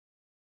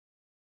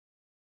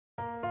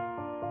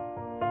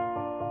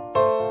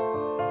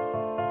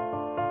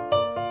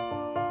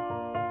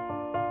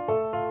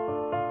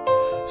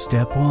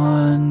Step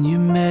 1, you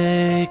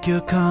make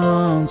your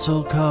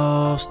console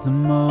cost the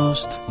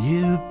most.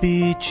 You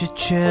beat your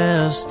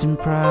chest and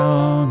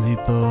proudly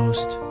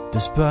boast.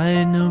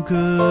 Despite no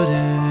good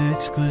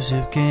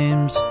exclusive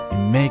games, you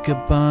make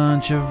a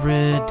bunch of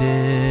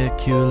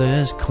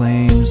ridiculous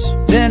claims.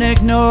 Then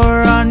ignore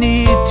our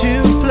need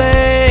to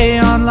play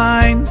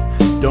online.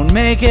 Don't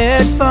make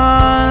it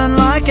fun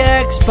like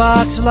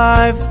Xbox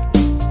Live.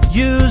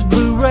 Use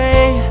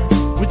Blu-ray,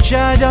 which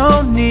I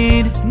don't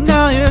need.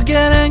 Now you're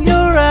getting your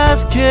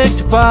ass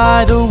kicked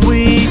by the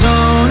Wii.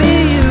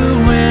 Sony, you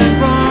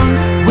went wrong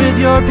with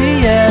your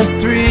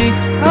PS3.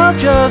 I'll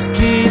just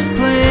keep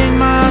playing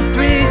my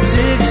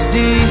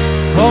 360.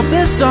 Hope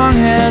this song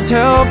has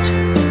helped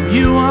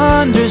you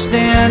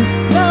understand.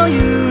 Now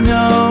you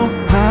know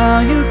how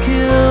you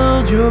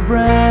killed your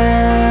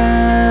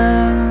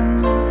brand.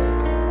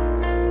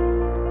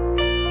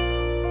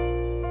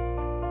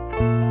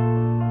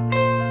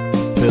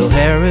 Bill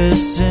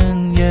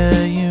Harrison,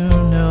 yeah, you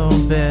know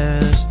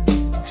best.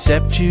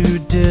 Except you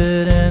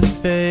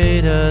didn't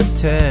beta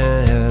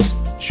test.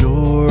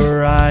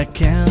 Sure, I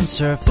can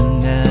surf the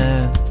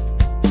net,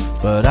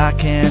 but I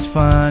can't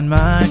find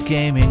my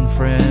gaming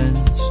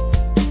friends.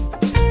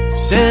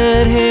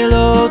 Said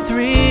Halo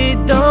 3,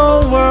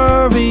 don't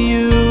worry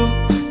you.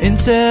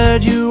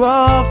 Instead you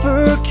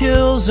offer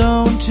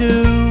Killzone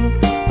 2.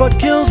 But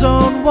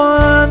Killzone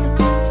 1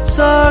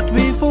 sucked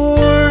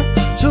before.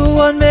 So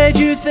what made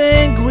you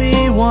think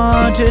we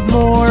wanted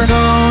more?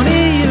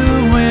 Sony,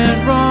 you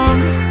went wrong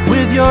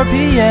with your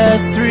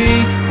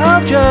PS3.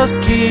 I'll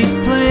just keep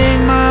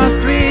playing my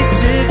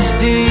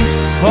 360.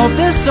 Hope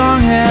this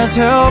song has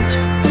helped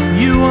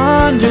you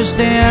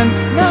understand.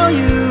 Now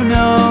you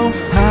know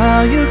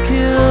how you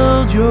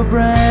killed your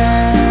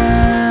brand.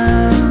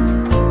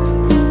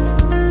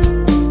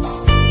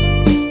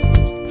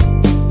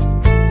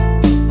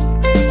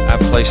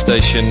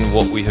 PlayStation,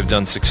 what we have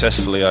done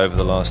successfully over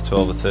the last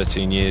 12 or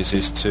 13 years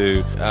is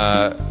to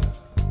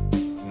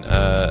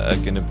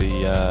going to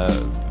be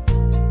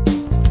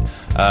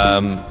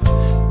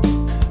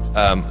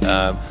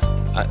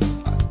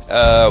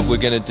we're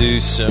going to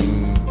do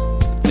some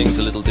things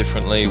a little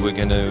differently. We're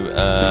going to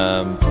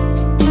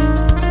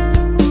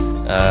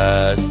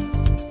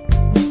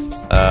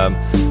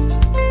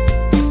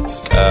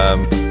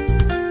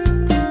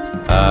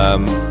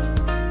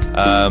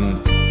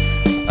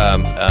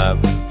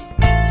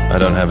I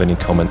don't have any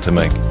comment to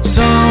make.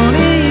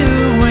 Sony,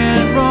 you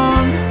went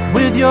wrong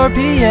with your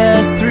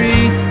PS3.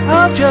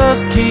 I'll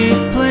just keep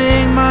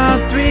playing my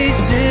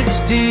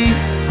 360.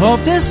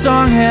 Hope this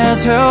song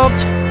has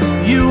helped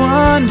you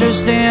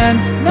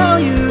understand. Now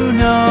you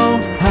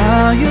know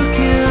how you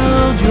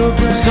killed your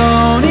brand.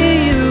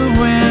 Sony, you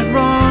went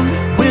wrong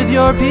with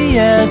your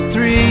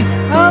PS3.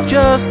 I'll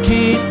just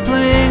keep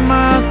playing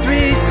my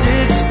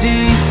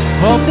 360.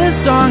 Hope this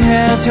song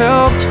has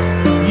helped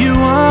you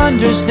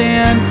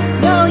understand.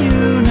 Now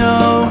you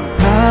know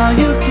how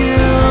you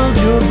killed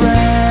your brand.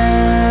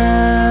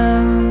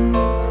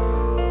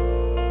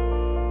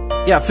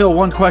 Yeah, Phil,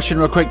 one question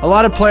real quick. A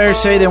lot of players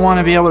say they want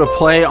to be able to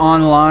play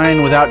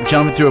online without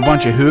jumping through a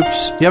bunch of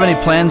hoops. Do you have any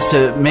plans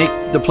to make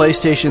the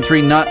PlayStation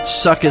 3 not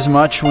suck as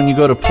much when you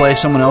go to play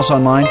someone else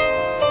online?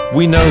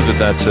 We know that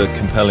that's a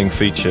compelling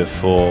feature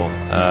for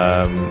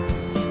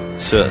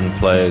certain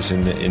players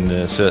in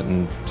the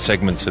certain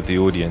segments of the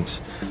audience.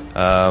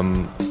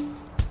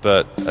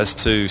 But as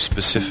to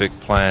specific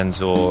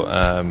plans or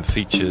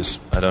features,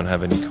 I don't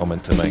have any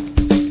comment to make.